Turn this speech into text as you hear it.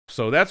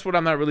So that's what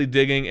I'm not really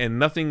digging, and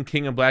nothing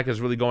King in Black is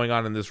really going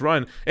on in this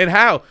run. And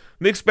how?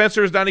 Nick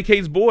Spencer is Donny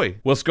Cates' boy.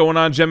 What's going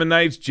on,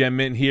 Geminites? Gem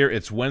Mint here.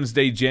 It's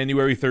Wednesday,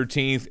 January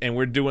 13th, and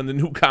we're doing the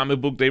new comic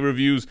book day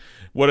reviews.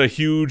 What a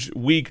huge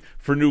week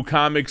for new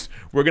comics.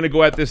 We're going to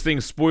go at this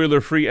thing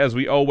spoiler-free as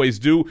we always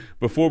do.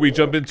 Before we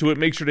jump into it,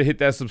 make sure to hit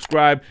that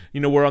subscribe.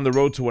 You know, we're on the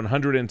road to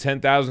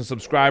 110,000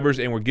 subscribers,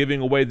 and we're giving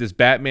away this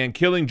Batman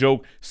Killing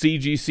Joke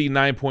CGC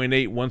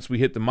 9.8 once we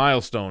hit the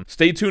milestone.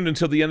 Stay tuned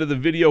until the end of the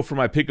video for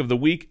my pick of the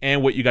week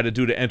and what you got to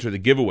do to enter the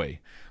giveaway.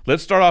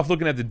 Let's start off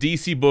looking at the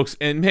DC books,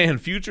 and man,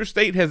 Future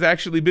State has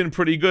actually been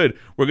pretty good.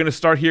 We're going to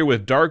start here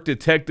with Dark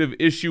Detective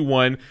issue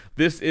 1.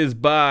 This is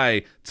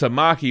by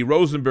Tamaki,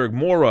 Rosenberg,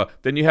 Mora.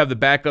 Then you have the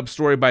backup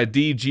story by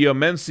D.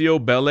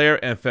 Giomencio,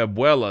 Belair, and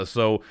Fabuela.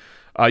 So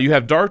you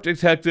have Dark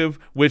Detective,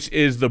 which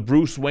is the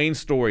Bruce Wayne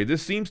story.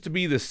 This seems to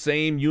be the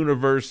same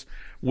universe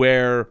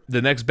where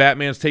the next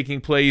Batman's taking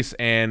place,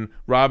 and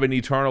Robin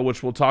Eternal,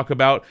 which we'll talk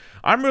about.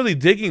 I'm really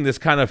digging this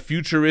kind of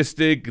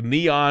futuristic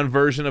neon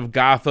version of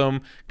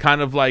Gotham, kind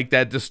of like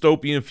that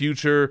dystopian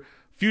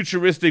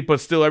futuristic,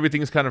 but still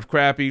everything's kind of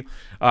crappy.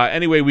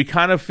 Anyway, we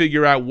kind of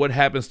figure out what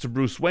happens to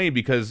Bruce Wayne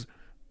because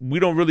we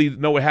don't really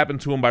know what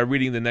happened to him by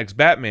reading the next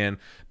Batman.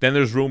 Then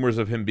there's rumors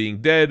of him being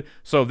dead.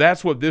 So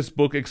that's what this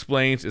book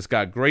explains. It's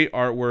got great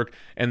artwork,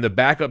 and the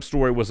backup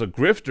story was a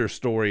Grifter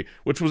story,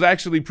 which was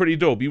actually pretty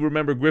dope. You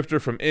remember Grifter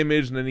from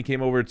Image, and then he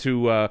came over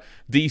to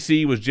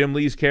DC, was Jim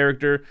Lee's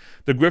character.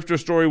 The Grifter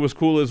story was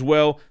cool as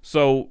well.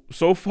 So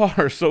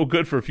far, so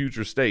good for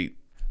Future State.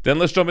 Then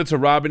let's jump into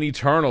Robin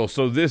Eternal.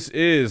 So this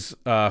is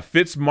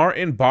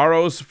Fitzmartin,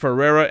 Barros,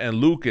 Ferreira, and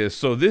Lucas.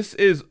 So this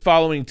is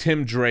following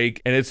Tim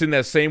Drake, and it's in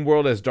that same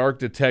world as Dark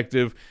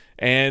Detective.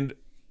 And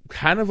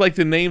kind of like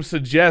the name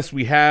suggests,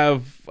 we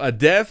have a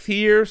death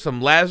here,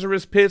 some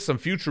Lazarus pits, some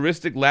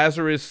futuristic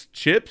Lazarus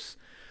chips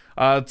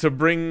to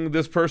bring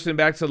this person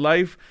back to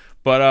life.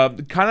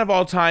 But kind of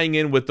all tying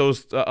in with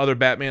those other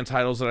Batman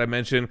titles that I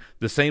mentioned.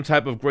 The same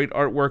type of great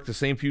artwork, the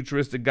same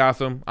futuristic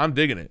Gotham. I'm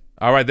digging it.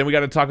 All right, then we got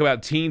to talk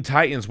about Teen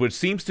Titans, which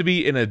seems to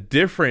be in a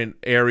different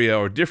area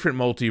or different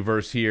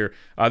multiverse here.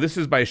 This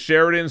is by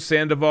Sheridan,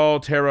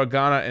 Sandoval,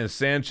 Tarragona, and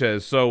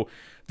Sanchez. So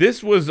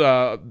this was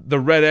the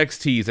Red X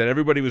tease that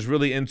everybody was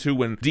really into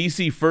when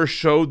DC first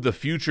showed the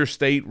Future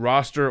State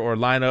roster or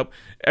lineup.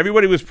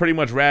 Everybody was pretty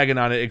much ragging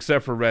on it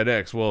except for Red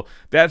X. Well,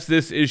 that's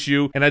this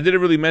issue, and I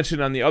didn't really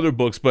mention on the other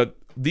books, but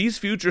these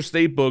Future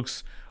State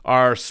books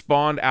are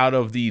spawned out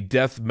of the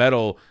Death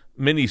Metal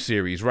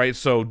miniseries, right?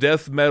 So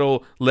Death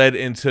Metal led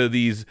into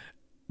these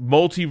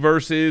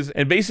multiverses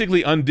and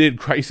basically undid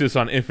Crisis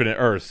on Infinite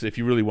Earths, if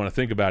you really want to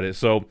think about it.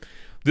 So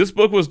this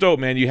book was dope,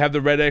 man. You have the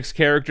Red X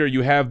character,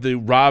 you have the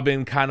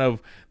Robin kind of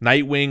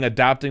Nightwing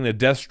adopting the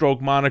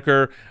Deathstroke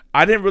moniker.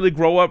 I didn't really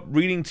grow up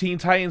reading Teen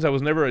Titans. I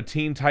was never a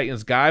Teen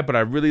Titans guy, but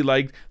I really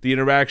liked the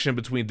interaction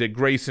between Dick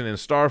Grayson and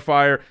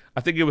Starfire.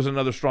 I think it was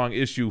another strong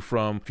issue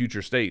from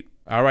Future State.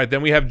 All right,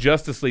 then we have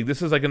Justice League.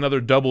 This is like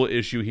another double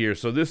issue here.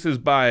 So this is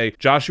by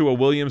Joshua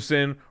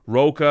Williamson,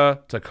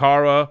 Roca,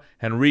 Takara,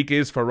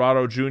 Henriquez,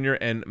 Ferraro Jr.,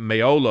 and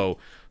Mayolo.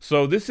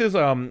 So this is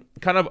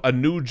kind of a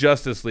new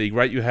Justice League,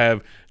 right? You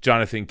have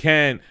Jonathan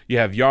Kent, you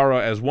have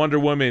Yara as Wonder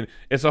Woman.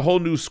 It's a whole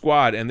new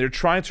squad, and they're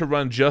trying to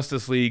run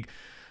Justice League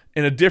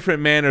in a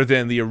different manner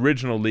than the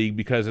original league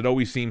because it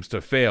always seems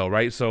to fail,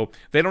 right? So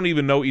they don't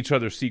even know each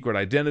other's secret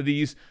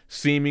identities,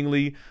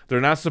 seemingly. They're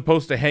not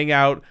supposed to hang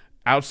out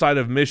outside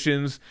of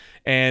missions,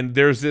 and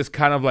there's this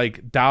kind of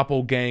like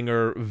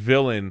doppelganger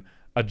villain,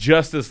 a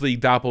Justice League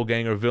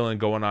doppelganger villain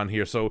going on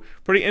here. So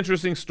pretty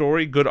interesting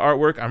story, good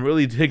artwork. I'm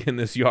really digging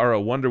this Yara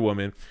Wonder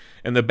Woman.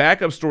 And the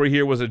backup story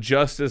here was a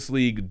Justice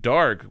League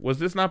Dark. Was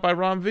this not by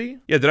Rom V?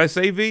 Yeah, did I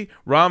say V?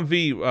 Rom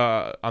V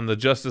on the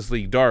Justice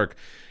League Dark.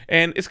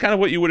 And it's kind of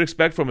what you would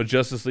expect from a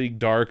Justice League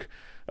Dark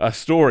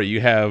story.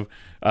 You have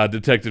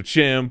Detective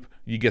Chimp,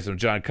 you get some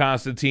John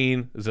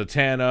Constantine,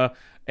 Zatanna,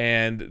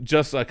 and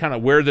just kind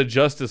of where the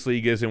Justice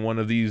League is in one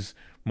of these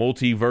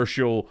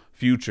multiversal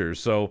futures.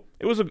 So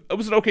it was an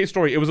okay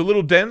story. It was a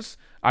little dense.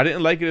 I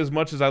didn't like it as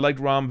much as I liked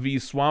Rom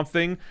V's Swamp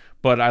Thing,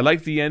 but I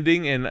liked the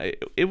ending, and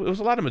it was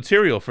a lot of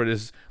material for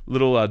this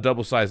little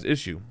double-sized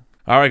issue.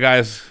 All right,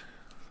 guys,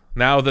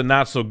 now the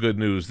not-so-good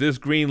news. This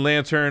Green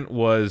Lantern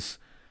was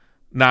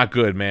not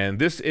good, man.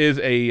 This is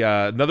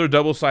another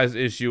double-sized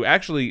issue,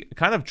 actually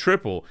kind of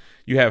triple.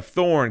 You have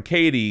Thorne,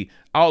 Katie,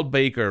 Alt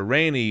Baker,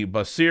 Rainey,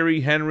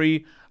 Basiri,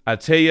 Henry,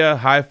 Ateya,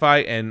 Hi-Fi,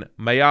 and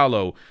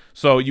Mayalo.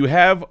 So you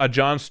have a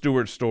John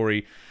Stewart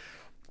story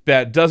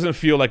that doesn't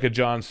feel like a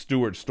John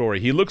Stewart story.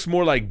 He looks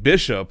more like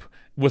Bishop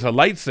with a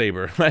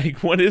lightsaber.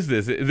 Like, what is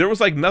this? There was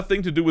like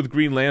nothing to do with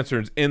Green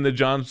Lanterns in the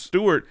John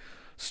Stewart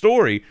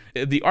story.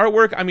 The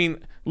artwork, I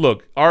mean,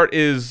 look, art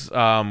is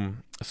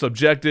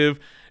subjective,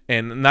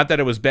 and not that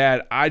it was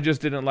bad. I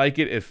just didn't like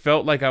it. It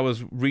felt like I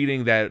was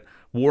reading that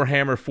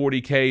Warhammer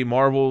 40K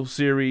Marvel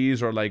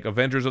series or like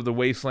Avengers of the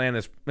Wasteland.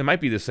 It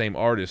might be the same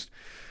artist.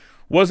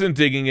 Wasn't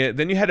digging it.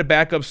 Then you had a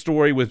backup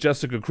story with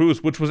Jessica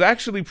Cruz, which was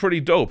actually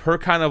pretty dope. Her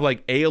kind of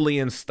like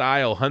alien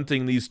style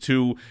hunting these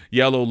two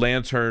Yellow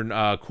Lantern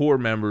core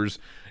members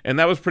and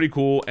that was pretty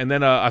cool. And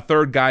then a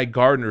third Guy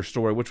Gardner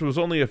story, which was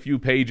only a few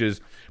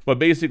pages, but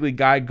basically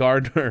Guy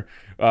Gardner,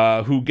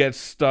 who gets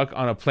stuck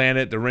on a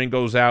planet, the ring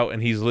goes out,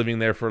 and he's living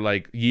there for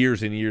like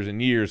years and years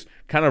and years,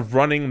 kind of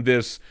running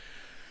this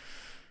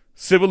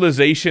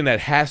civilization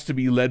that has to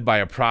be led by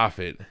a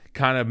prophet,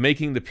 kind of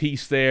making the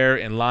peace there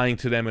and lying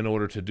to them in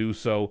order to do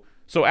so.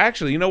 So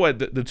actually, you know what?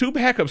 The two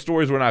backup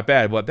stories were not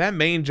bad, but that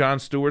main Jon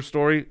Stewart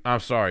story, I'm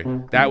sorry,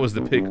 that was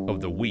the pick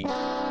of the week.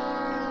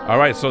 All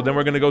right, so then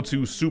we're going to go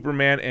to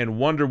Superman and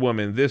Wonder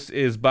Woman. This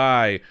is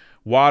by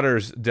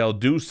Waters, Del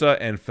Duca,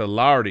 and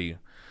Filardi.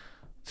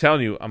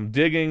 Telling you, I'm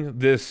digging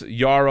this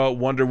Yara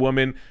Wonder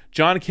Woman.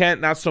 John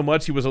Kent, not so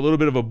much. He was a little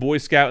bit of a Boy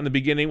Scout in the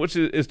beginning, which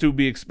is to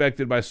be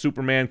expected by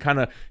Superman, kind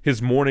of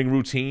his morning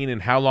routine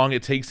and how long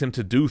it takes him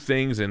to do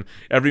things. And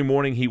every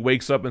morning he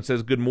wakes up and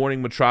says, "Good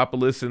morning,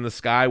 Metropolis," in the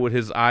sky with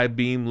his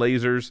I-beam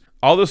lasers.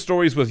 All the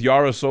stories with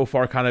Yara so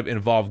far kind of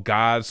involve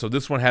gods. So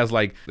this one has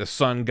like the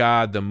sun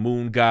god, the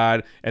moon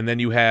god, and then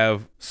you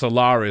have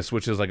Solaris,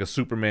 which is like a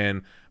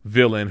Superman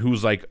villain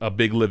who's like a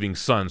big living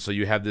sun. So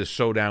you have this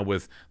showdown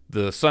with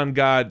the sun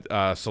god,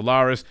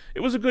 Solaris. It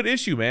was a good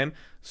issue, man.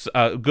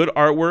 Good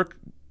artwork,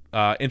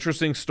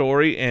 interesting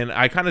story, and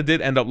I kind of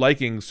did end up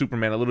liking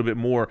Superman a little bit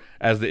more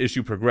as the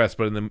issue progressed.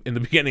 But in the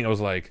beginning, I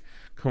was like,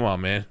 "Come on,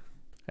 man."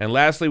 And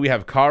lastly, we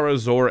have Kara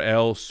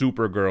Zor-El,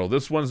 Supergirl.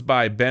 This one's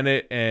by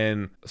Bennett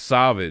and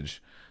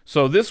Savage.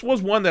 So this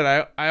was one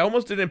that I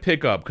almost didn't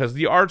pick up because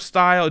the art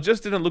style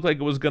just didn't look like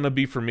it was going to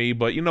be for me.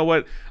 But you know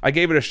what? I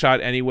gave it a shot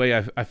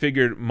anyway. I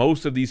figured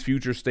most of these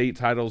Future State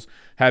titles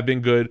have been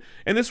good.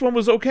 And this one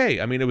was okay.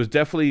 I mean, it was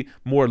definitely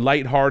more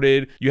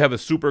lighthearted. You have a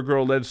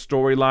Supergirl-led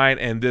storyline,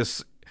 and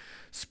this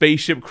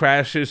spaceship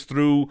crashes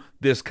through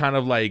this kind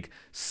of like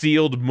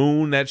sealed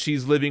moon that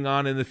she's living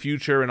on in the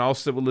future, and all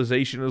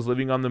civilization is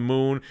living on the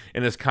moon,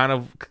 and it's kind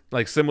of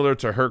like similar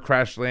to her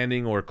crash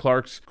landing or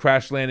Clark's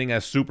crash landing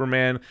as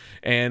Superman.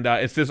 And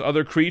it's this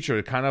other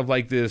creature, kind of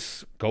like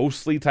this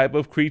ghostly type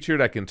of creature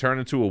that can turn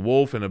into a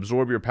wolf and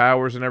absorb your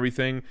powers and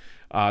everything.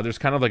 There's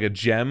kind of like a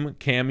gem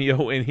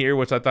cameo in here,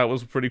 which I thought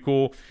was pretty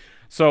cool.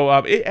 So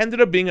it ended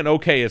up being an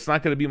okay. It's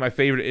not going to be my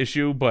favorite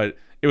issue, but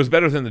it was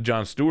better than the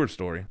Jon Stewart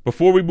story.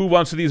 Before we move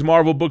on to these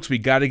Marvel books, we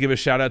got to give a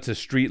shout out to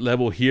Street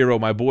Level Hero,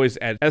 my boys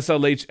at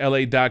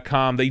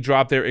slhla.com. They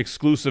dropped their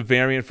exclusive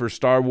variant for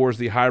Star Wars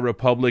The High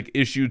Republic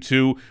issue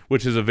 2,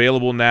 which is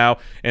available now.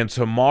 And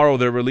tomorrow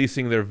they're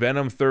releasing their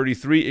Venom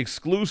 33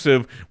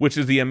 exclusive, which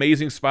is the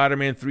Amazing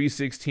Spider-Man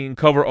 316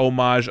 cover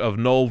homage of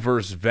Null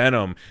vs.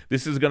 Venom.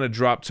 This is going to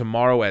drop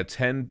tomorrow at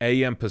 10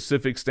 a.m.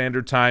 Pacific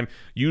Standard Time.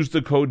 Use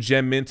the code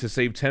GemMint to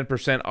save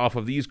 10% off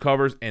of these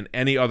covers and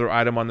any other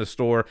item on the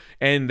store.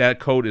 And that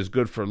code is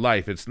good for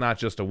life. It's not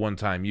just a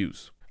one-time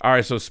use. All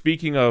right, so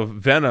speaking of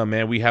Venom,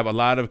 man, we have a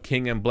lot of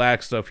King and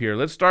Black stuff here.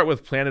 Let's start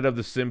with Planet of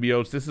the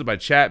Symbiotes. This is by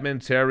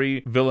Chapman,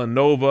 Terry,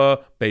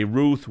 Villanova,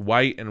 Bayruth,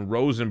 White, and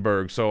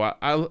Rosenberg. So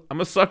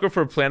I'm a sucker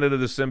for Planet of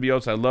the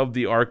Symbiotes. I love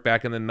the arc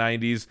back in the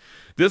 90s.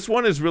 This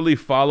one is really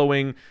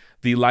following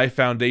the Life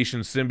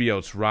Foundation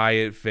symbiotes,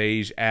 Riot,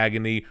 Phage,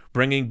 Agony,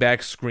 bringing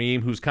back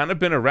Scream, who's kind of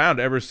been around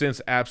ever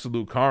since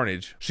Absolute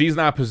Carnage. She's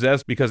not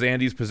possessed because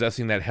Andy's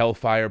possessing that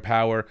Hellfire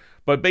power,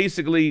 but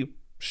basically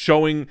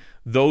showing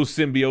those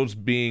symbiotes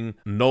being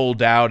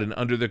nulled out and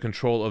under the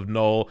control of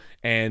Null,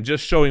 and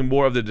just showing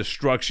more of the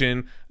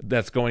destruction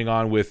that's going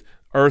on with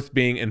Earth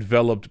being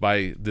enveloped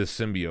by this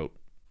symbiote.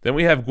 Then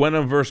we have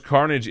Gwenom vs.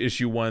 Carnage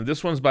issue 1.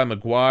 This one's by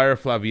Maguire,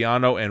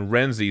 Flaviano, and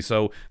Renzi.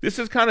 So this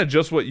is kind of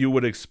just what you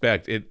would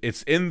expect.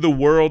 It's in the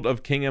world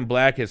of King and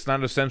Black. It's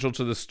not essential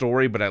to the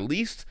story, but at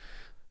least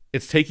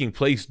it's taking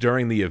place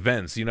during the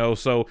events, you know?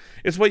 So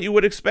it's what you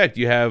would expect.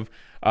 You have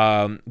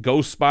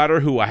Ghost Spider,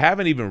 who I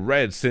haven't even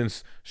read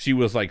since she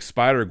was like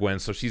Spider-Gwen.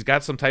 So she's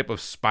got some type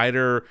of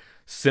spider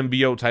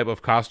symbiote type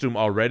of costume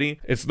already.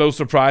 It's no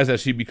surprise that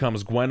she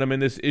becomes Gwenom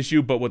in this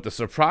issue, but what the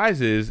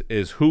surprise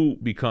is who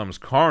becomes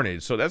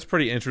Carnage. So that's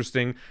pretty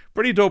interesting.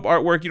 Pretty dope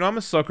artwork. You know, I'm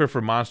a sucker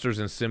for monsters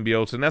and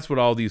symbiotes, and that's what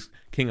all these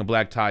King of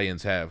Black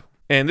tie-ins have.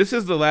 And this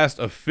is the last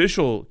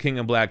official King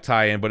of Black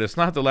tie-in, but it's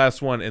not the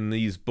last one in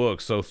these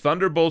books. So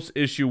Thunderbolts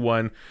issue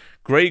 1,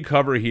 great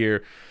cover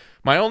here.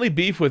 My only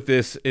beef with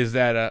this is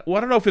that, well, I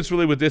don't know if it's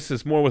really with this,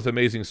 it's more with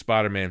Amazing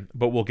Spider-Man,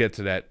 but we'll get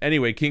to that.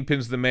 Anyway,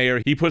 Kingpin's the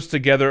mayor. He puts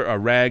together a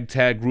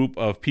ragtag group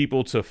of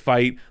people to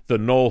fight the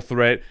Null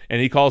threat,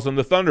 and he calls them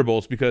the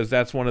Thunderbolts because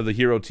that's one of the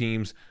hero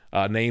team's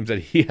names that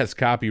he has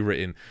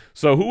copywritten.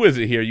 So who is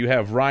it here? You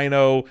have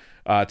Rhino,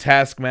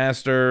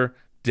 Taskmaster,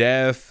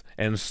 Death,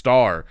 and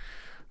Star.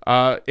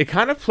 It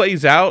kind of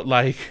plays out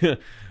like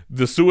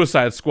the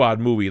Suicide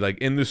Squad movie, like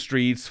in the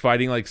streets,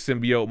 fighting like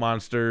symbiote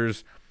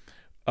monsters.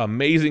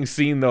 Amazing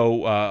scene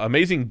though,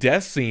 amazing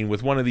death scene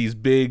with one of these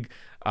big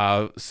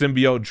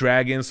symbiote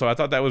dragons. So I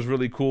thought that was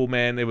really cool,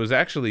 man. It was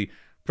actually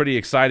pretty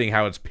exciting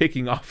how it's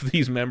picking off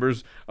these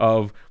members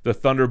of the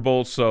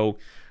Thunderbolts. So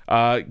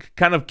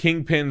kind of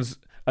Kingpin's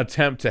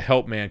attempt to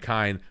help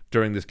mankind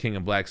during this King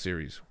of Black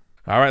series.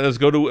 All right, let's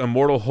go to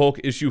Immortal Hulk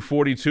issue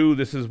 42.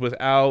 This is with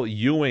Al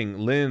Ewing,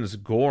 Linz,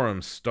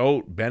 Gorham,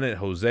 Stote, Bennett,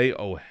 Jose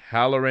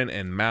O'Halloran,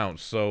 and Mount.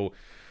 So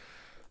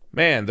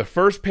Man, the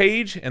first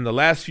page and the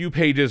last few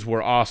pages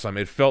were awesome.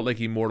 It felt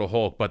like Immortal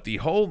Hulk, but the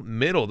whole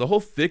middle, the whole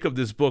thick of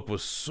this book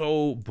was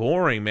so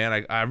boring,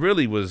 man. I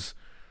really was,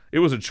 it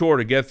was a chore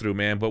to get through,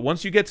 man. But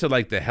once you get to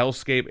like the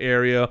hellscape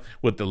area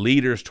with the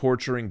leaders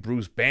torturing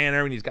Bruce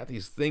Banner, and he's got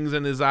these things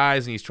in his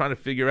eyes, and he's trying to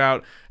figure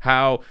out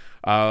how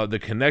the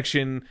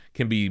connection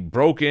can be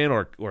broken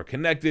or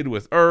connected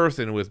with Earth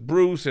and with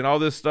Bruce and all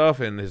this stuff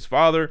and his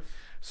father.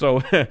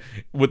 So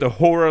with the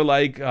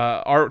horror-like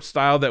art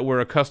style that we're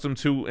accustomed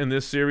to in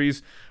this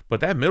series, but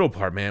that middle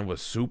part, man,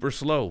 was super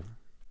slow.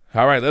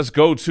 All right, let's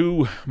go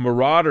to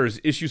Marauders,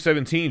 issue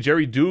 17,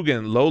 Jerry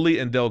Dugan, Lowly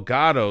and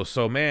Delgado.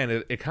 So,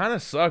 man, it kind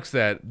of sucks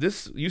that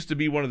this used to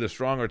be one of the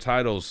stronger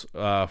titles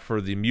for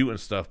the mutant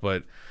stuff,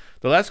 but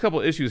the last couple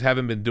issues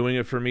haven't been doing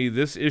it for me.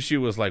 This issue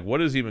was like, what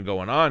is even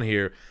going on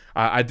here?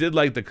 I did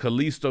like the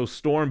Callisto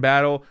Storm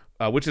battle,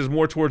 which is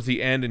more towards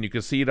the end, and you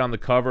can see it on the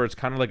cover. It's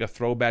kind of like a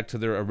throwback to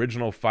their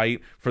original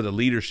fight for the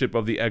leadership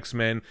of the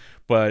X-Men,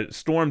 but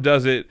Storm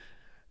does it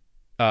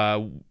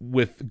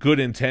with good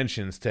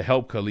intentions to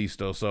help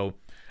Callisto. So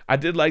I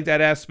did like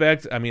that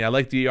aspect. I mean, I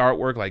like the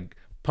artwork, like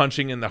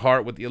punching in the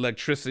heart with the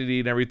electricity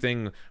and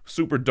everything.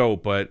 Super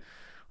dope, but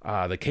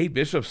the Kate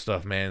Bishop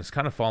stuff, man, it's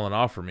kind of fallen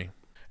off for me.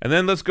 And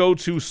then let's go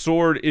to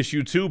Sword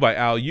issue 2 by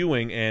Al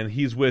Ewing, and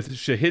he's with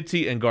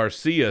Shahiti and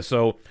Garcia.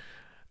 So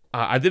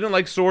I didn't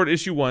like Sword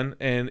issue 1,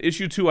 and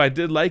issue 2 I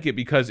did like it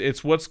because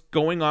it's what's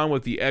going on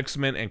with the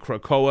X-Men and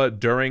Krakoa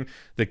during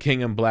the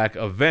King in Black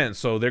event.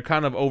 So they're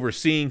kind of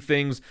overseeing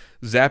things,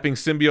 zapping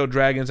symbiote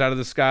dragons out of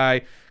the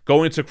sky,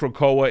 going to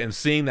Krakoa and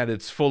seeing that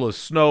it's full of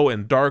snow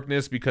and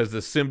darkness because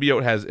the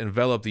symbiote has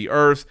enveloped the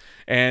Earth,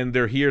 and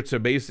they're here to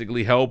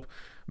basically help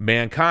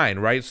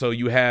mankind, right? So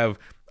you have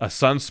a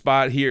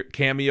Sunspot here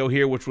cameo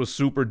here, which was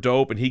super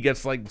dope, and he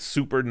gets like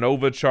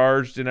supernova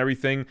charged and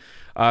everything.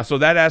 So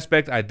that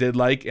aspect I did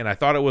like, and I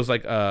thought it was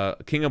like a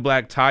King of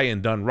Black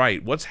tie-in done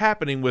right. What's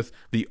happening with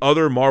the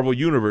other Marvel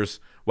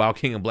universe while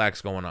King of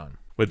Black's going on?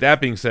 With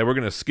that being said, we're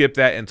going to skip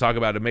that and talk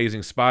about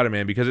Amazing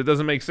Spider-Man because it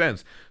doesn't make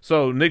sense.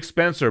 So Nick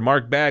Spencer,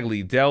 Mark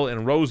Bagley, Dell,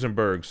 and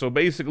Rosenberg. So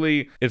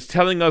basically, it's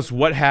telling us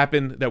what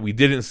happened that we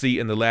didn't see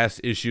in the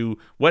last issue.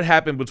 What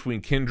happened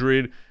between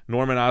Kindred,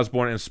 Norman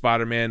Osborn, and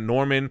Spider-Man.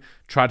 Norman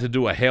tried to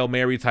do a Hail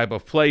Mary type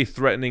of play,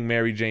 threatening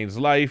Mary Jane's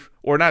life.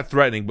 Or not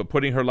threatening, but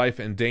putting her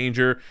life in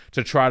danger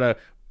to try to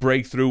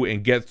break through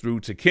and get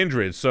through to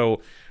Kindred.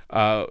 So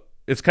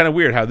it's kind of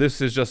weird how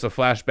this is just a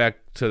flashback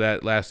to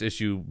that last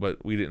issue,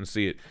 but we didn't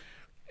see it.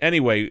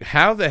 Anyway,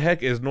 how the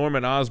heck is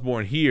Norman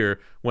Osborn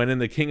here when in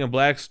the King of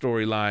Black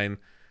storyline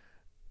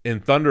in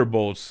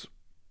Thunderbolts,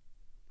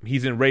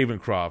 he's in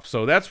Ravencroft?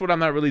 So that's what I'm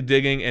not really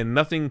digging, and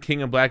nothing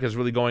King of Black is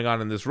really going on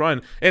in this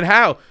run. And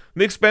how?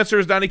 Nick Spencer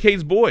is Donny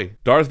Cates' boy.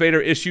 Darth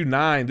Vader issue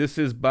 9. This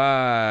is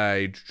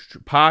by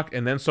Pac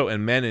and Nenso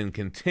and Menon,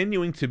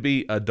 continuing to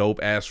be a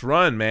dope-ass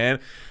run, man.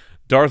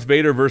 Darth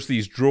Vader versus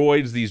these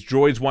droids. These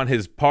droids want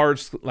his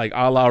parts, like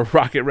a la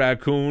Rocket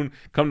Raccoon.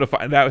 Come to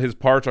find out his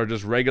parts are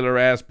just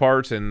regular-ass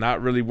parts and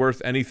not really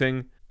worth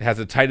anything. It has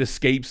a tight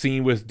escape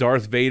scene with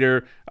Darth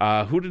Vader.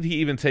 Who did he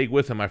even take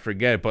with him? I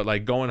forget. But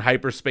like going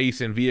hyperspace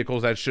in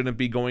vehicles that shouldn't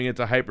be going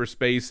into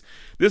hyperspace.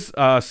 This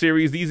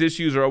series, these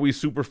issues are always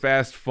super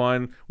fast,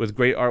 fun, with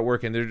great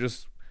artwork, and they're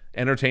just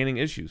entertaining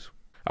issues.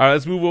 All right,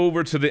 let's move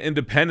over to the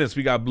independents.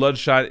 We got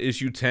Bloodshot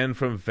issue 10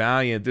 from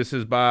Valiant. This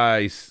is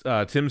by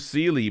Tim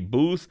Seeley,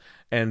 Booth,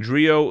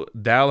 Andrio,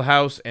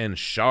 Dalhouse, and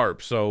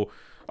Sharp. So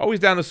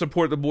always down to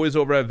support the boys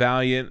over at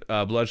Valiant,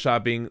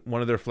 Bloodshot being one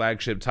of their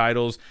flagship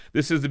titles.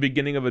 This is the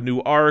beginning of a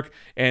new arc,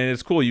 and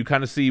it's cool. You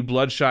kind of see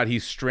Bloodshot.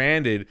 He's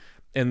stranded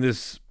in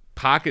this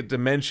pocket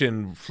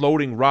dimension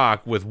floating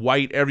rock with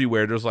white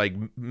everywhere. There's like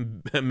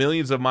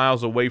millions of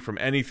miles away from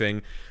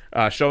anything,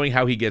 showing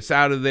how he gets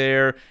out of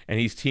there, and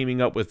he's teaming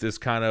up with this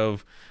kind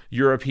of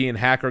European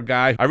hacker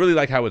guy. I really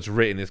like how it's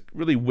written. It's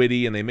really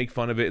witty, and they make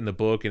fun of it in the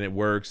book, and it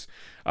works.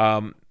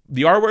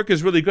 The artwork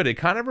is really good. It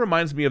kind of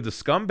reminds me of the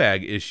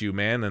Scumbag issue,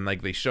 man, and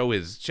like they show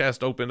his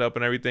chest opened up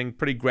and everything.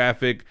 Pretty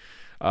graphic,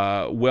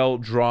 well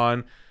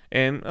drawn,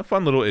 and a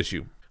fun little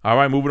issue. All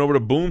right, moving over to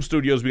Boom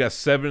Studios, we got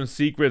Seven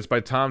Secrets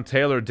by Tom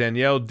Taylor,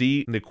 Danielle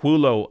D.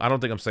 Niculo, I don't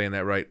think I'm saying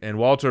that right, and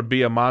Walter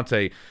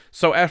Biamonte.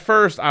 So at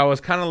first, I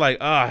was kind of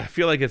like, I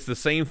feel like it's the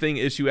same thing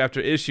issue after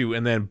issue,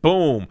 and then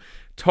boom,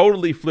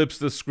 totally flips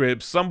the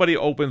script. Somebody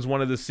opens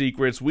one of the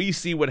secrets. We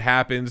see what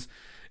happens.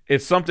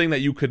 It's something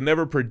that you could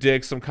never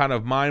predict, some kind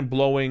of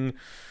mind-blowing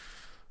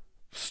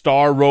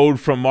Star Road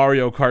from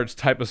Mario Kart's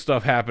type of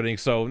stuff happening.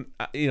 So,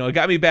 you know, it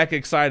got me back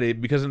excited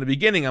because in the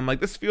beginning, I'm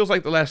like, this feels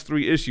like the last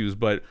 3 issues,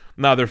 but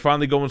no, they're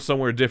finally going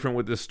somewhere different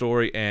with this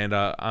story, and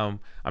I'm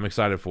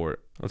excited for it.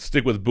 Let's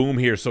stick with Boom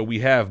here. So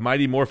we have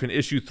Mighty Morphin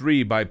issue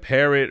 3 by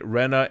Parrott,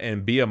 Rena,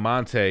 and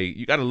Biamonte.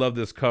 You got to love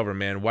this cover,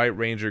 man. White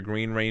Ranger,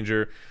 Green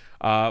Ranger.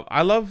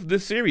 I love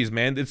this series,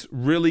 man. It's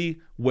really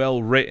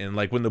well written.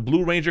 Like when the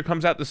Blue Ranger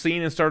comes out the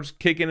scene and starts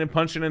kicking and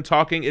punching and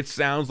talking, it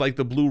sounds like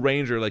the Blue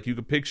Ranger. Like you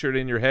could picture it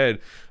in your head.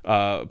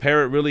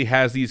 Parrott really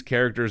has these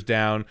characters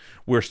down.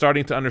 We're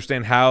starting to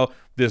understand how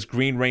this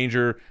Green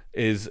Ranger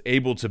is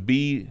able to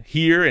be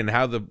here and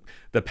how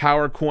the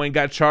power coin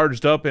got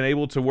charged up and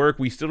able to work.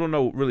 We still don't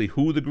know really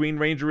who the Green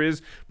Ranger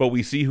is, but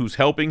we see who's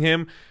helping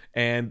him.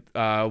 And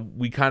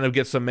we kind of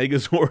get some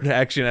Megazord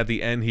action at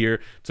the end here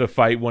to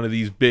fight one of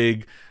these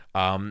big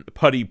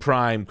Putty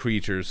Prime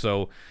creatures.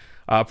 So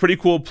pretty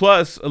cool.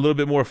 Plus a little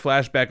bit more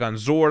flashback on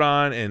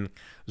Zordon and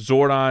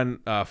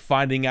Zordon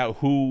finding out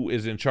who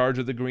is in charge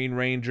of the Green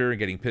Ranger and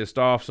getting pissed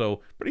off.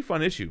 So pretty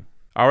fun issue.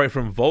 All right,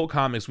 from Volt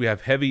Comics, we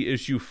have Heavy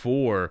issue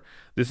 4.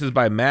 This is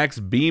by Max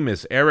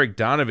Bemis, Eric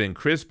Donovan,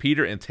 Chris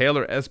Peter, and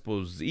Taylor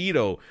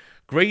Esposito.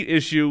 Great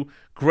issue,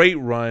 great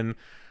run.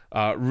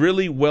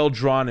 Really well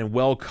drawn and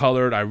well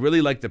colored. I really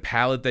like the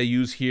palette they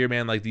use here,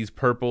 man, like these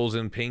purples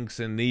and pinks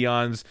and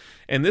neons.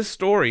 And this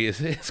story,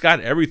 it's got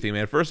everything,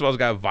 man. First of all, it's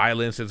got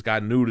violence, it's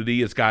got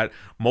nudity, it's got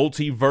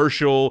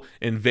multiversal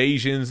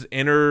invasions,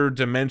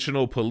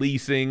 interdimensional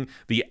policing,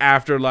 the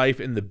afterlife,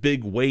 and the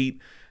big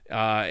weight,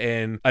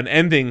 and an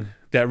ending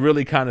that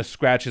really kind of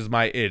scratches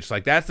my itch.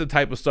 Like, that's the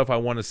type of stuff I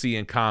want to see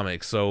in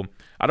comics. So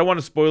I don't want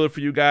to spoil it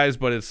for you guys,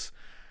 but it's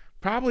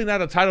probably not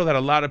a title that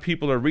a lot of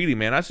people are reading,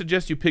 man. I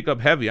suggest you pick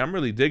up Heavy. I'm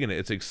really digging it.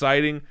 It's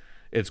exciting,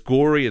 it's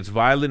gory, it's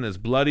violent, it's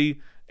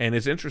bloody, and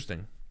it's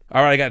interesting.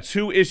 All right, I got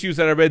 2 issues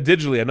that I read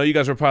digitally. I know you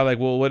guys are probably like,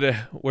 well,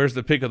 where's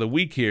the pick of the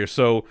week here?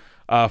 So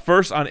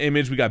first on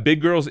Image, we got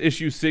Big Girls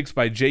issue 6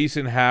 by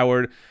Jason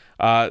Howard.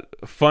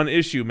 Fun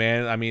issue,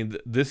 man. I mean,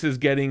 this is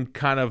getting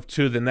kind of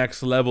to the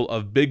next level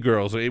of Big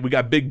Girls. We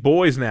got big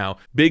boys now,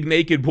 big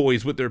naked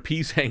boys with their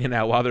piece hanging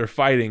out while they're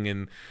fighting,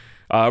 and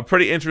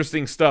pretty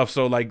interesting stuff.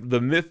 So like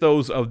the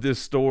mythos of this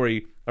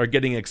story are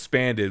getting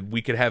expanded.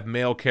 We could have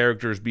male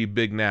characters be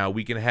big now.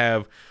 We can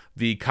have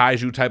the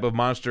kaiju type of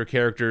monster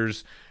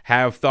characters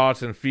have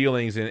thoughts and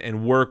feelings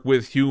and work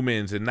with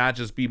humans and not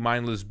just be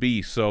mindless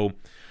beasts. So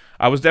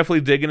I was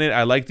definitely digging it.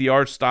 I like the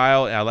art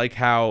style, and I like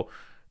how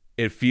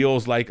it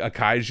feels like a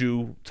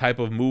kaiju type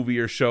of movie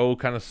or show,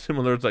 kind of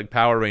similar to like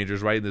Power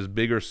Rangers, right? This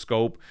bigger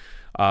scope.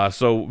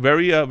 So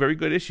very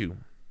good issue.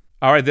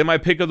 All right, then my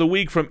pick of the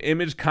week from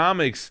Image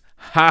Comics.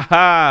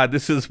 Haha,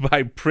 this is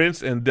by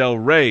Prince and Del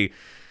Rey.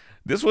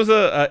 This was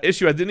a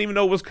issue I didn't even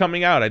know was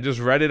coming out. I just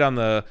read it on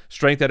the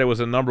strength that it was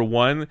a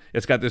 #1.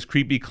 It's got this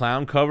creepy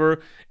clown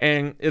cover,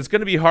 and it's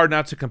going to be hard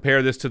not to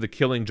compare this to The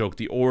Killing Joke,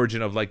 the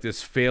origin of like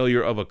this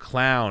failure of a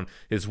clown.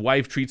 His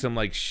wife treats him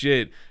like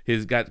shit.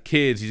 He's got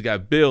kids, he's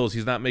got bills,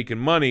 he's not making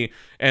money,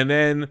 and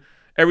then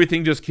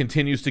everything just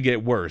continues to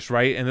get worse,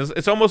 right? And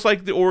it's almost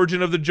like the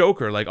origin of the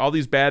Joker. Like, all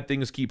these bad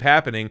things keep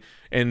happening,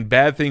 and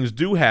bad things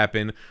do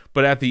happen,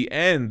 but at the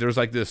end, there's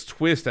like this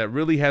twist that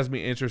really has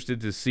me interested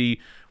to see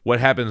what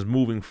happens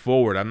moving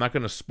forward. I'm not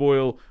going to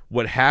spoil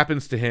what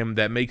happens to him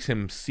that makes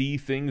him see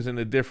things in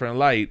a different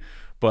light,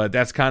 but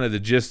that's kind of the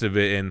gist of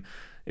it, and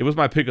it was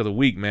my pick of the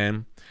week,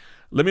 man.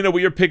 Let me know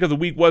what your pick of the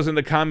week was in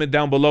the comment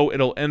down below.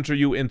 It'll enter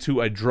you into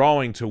a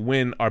drawing to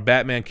win our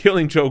Batman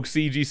Killing Joke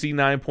CGC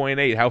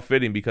 9.8. How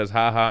fitting, because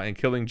haha and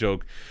Killing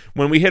Joke.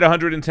 When we hit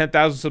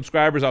 110,000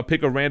 subscribers, I'll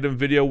pick a random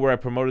video where I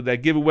promoted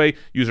that giveaway,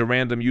 use a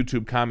random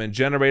YouTube comment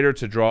generator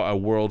to draw a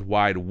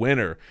worldwide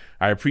winner.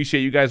 I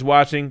appreciate you guys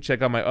watching.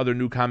 Check out my other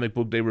new comic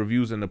book day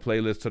reviews in the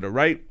playlist to the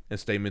right, and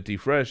stay minty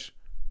fresh.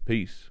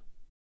 Peace.